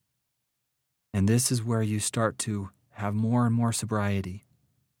 And this is where you start to have more and more sobriety.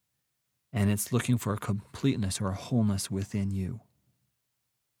 And it's looking for a completeness or a wholeness within you.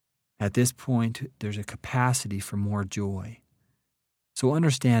 At this point, there's a capacity for more joy. So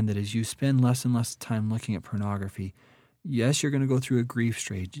understand that as you spend less and less time looking at pornography, yes, you're going to go through a grief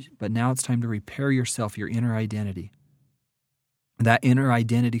stage, but now it's time to repair yourself, your inner identity. That inner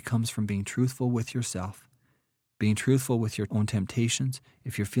identity comes from being truthful with yourself, being truthful with your own temptations.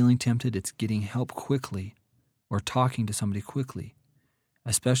 If you're feeling tempted, it's getting help quickly or talking to somebody quickly.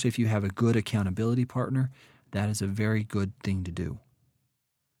 Especially if you have a good accountability partner, that is a very good thing to do,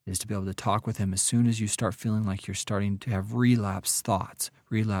 is to be able to talk with them as soon as you start feeling like you're starting to have relapse thoughts,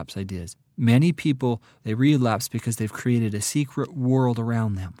 relapse ideas. Many people, they relapse because they've created a secret world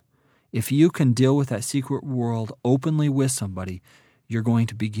around them. If you can deal with that secret world openly with somebody, you're going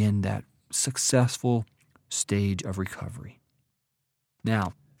to begin that successful stage of recovery.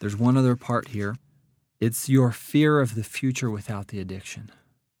 Now, there's one other part here. It's your fear of the future without the addiction.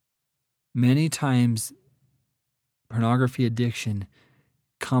 Many times, pornography addiction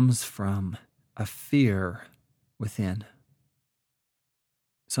comes from a fear within.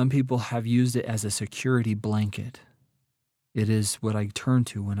 Some people have used it as a security blanket. It is what I turn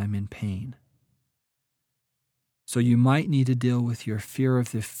to when I'm in pain. So you might need to deal with your fear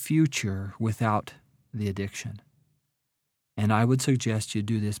of the future without the addiction. And I would suggest you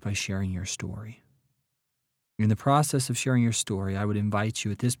do this by sharing your story. In the process of sharing your story, I would invite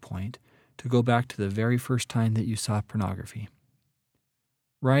you at this point to go back to the very first time that you saw pornography.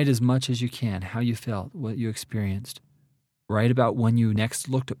 Write as much as you can, how you felt, what you experienced. Write about when you next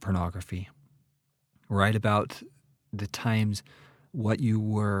looked at pornography. Write about the times, what you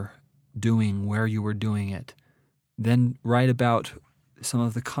were doing, where you were doing it. Then write about some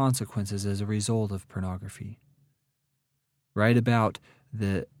of the consequences as a result of pornography. Write about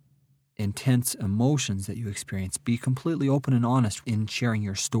the intense emotions that you experience. Be completely open and honest in sharing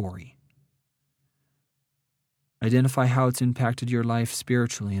your story. Identify how it's impacted your life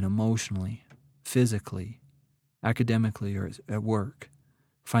spiritually and emotionally, physically, academically, or at work.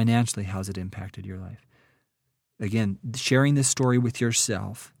 Financially, how's it impacted your life? Again, sharing this story with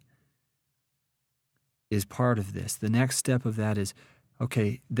yourself is part of this. The next step of that is,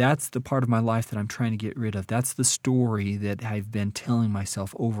 okay, that's the part of my life that I'm trying to get rid of. That's the story that I've been telling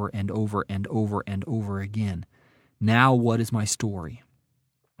myself over and over and over and over again. Now, what is my story?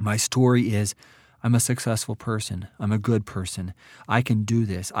 My story is, I'm a successful person. I'm a good person. I can do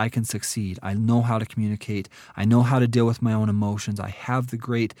this. I can succeed. I know how to communicate. I know how to deal with my own emotions. I have the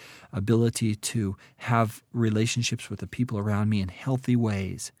great ability to have relationships with the people around me in healthy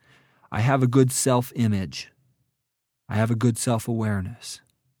ways. I have a good self-image. I have a good self-awareness.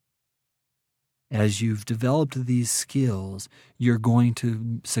 As you've developed these skills, you're going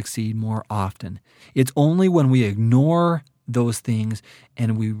to succeed more often. It's only when we ignore those things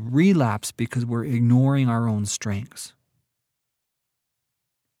and we relapse because we're ignoring our own strengths.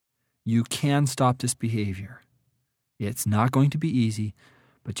 You can stop this behavior. It's not going to be easy,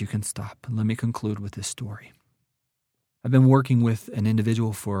 but you can stop. Let me conclude with this story. I've been working with an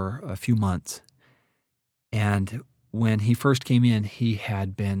individual for a few months, and when he first came in, he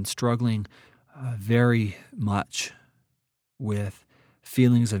had been struggling very much with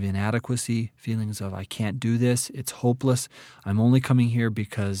feelings of inadequacy, feelings of I can't do this, it's hopeless, I'm only coming here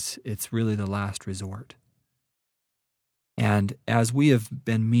because it's really the last resort. And as we have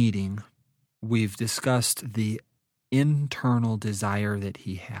been meeting, we've discussed the internal desire that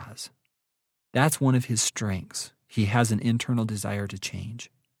he has. That's one of his strengths. He has an internal desire to change.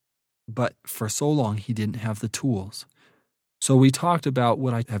 But for so long, he didn't have the tools. So we talked about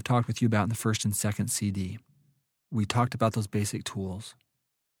what I have talked with you about in the first and second CD. We talked about those basic tools.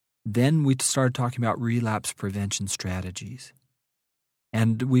 Then we started talking about relapse prevention strategies.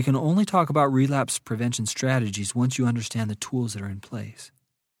 And we can only talk about relapse prevention strategies once you understand the tools that are in place.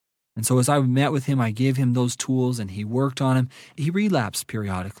 And so as I met with him, I gave him those tools and he worked on them. He relapsed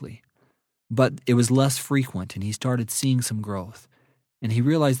periodically, but it was less frequent and he started seeing some growth. And he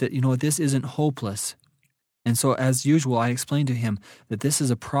realized that, this isn't hopeless. And so as usual, I explained to him that this is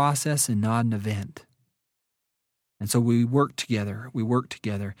a process and not an event. And so we worked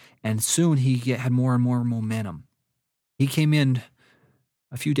together, and soon he had more and more momentum. He came in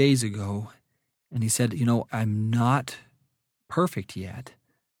a few days ago, and he said, I'm not perfect yet,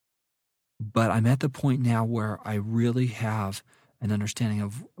 but I'm at the point now where I really have an understanding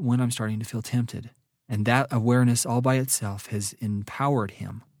of when I'm starting to feel tempted. And that awareness all by itself has empowered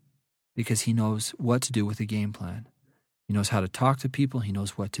him because he knows what to do with a game plan. He knows how to talk to people. He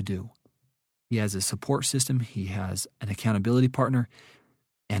knows what to do. He has a support system. He has an accountability partner.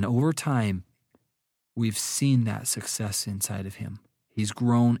 And over time, we've seen that success inside of him. He's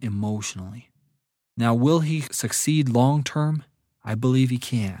grown emotionally. Now, will he succeed long term? I believe he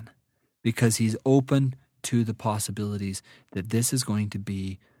can, because he's open to the possibilities that this is going to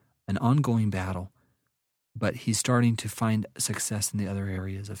be an ongoing battle, but he's starting to find success in the other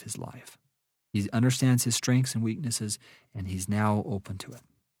areas of his life. He understands his strengths and weaknesses, and he's now open to it.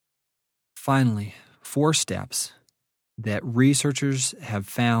 Finally, 4 steps that researchers have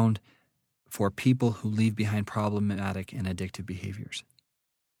found for people who leave behind problematic and addictive behaviors.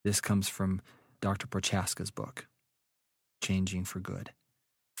 This comes from Dr. Prochaska's book, Changing for Good.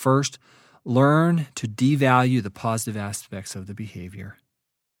 First, learn to devalue the positive aspects of the behavior.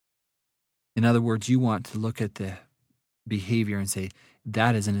 In other words, you want to look at the behavior and say,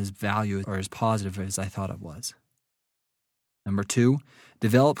 that isn't as valuable or as positive as I thought it was. Number 2,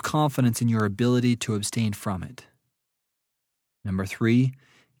 develop confidence in your ability to abstain from it. Number 3,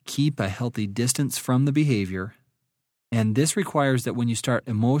 keep a healthy distance from the behavior. And this requires that when you start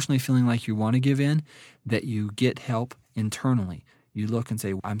emotionally feeling like you want to give in, that you get help internally. You look and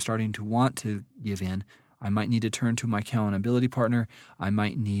say, I'm starting to want to give in. I might need to turn to my accountability partner. I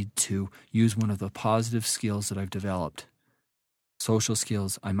might need to use one of the positive skills that I've developed. Social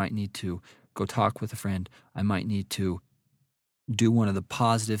skills. I might need to go talk with a friend. I might need to do one of the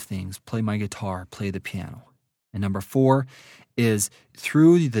positive things, play my guitar, play the piano. And number 4 is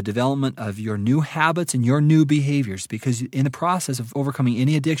through the development of your new habits and your new behaviors, because in the process of overcoming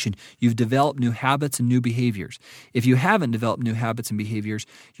any addiction, you've developed new habits and new behaviors. If you haven't developed new habits and behaviors,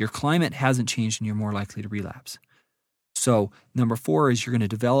 your climate hasn't changed and you're more likely to relapse. So number 4 is you're going to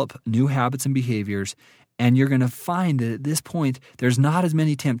develop new habits and behaviors, and you're going to find that at this point, there's not as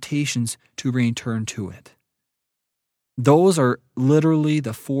many temptations to return to it. Those are literally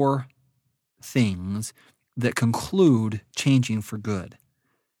the 4 things that conclude changing for good.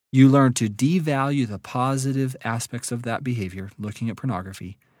 You learn to devalue the positive aspects of that behavior, looking at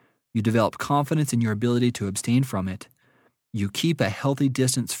pornography. You develop confidence in your ability to abstain from it. You keep a healthy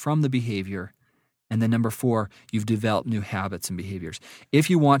distance from the behavior. And then number 4, you've developed new habits and behaviors. If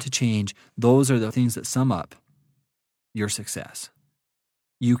you want to change, those are the things that sum up your success.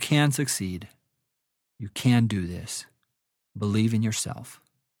 You can succeed. You can do this. Believe in yourself.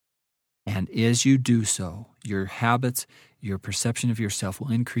 And as you do so, your habits, your perception of yourself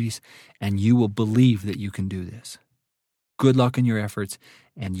will increase, and you will believe that you can do this. Good luck in your efforts,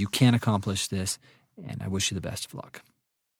 and you can accomplish this, and I wish you the best of luck.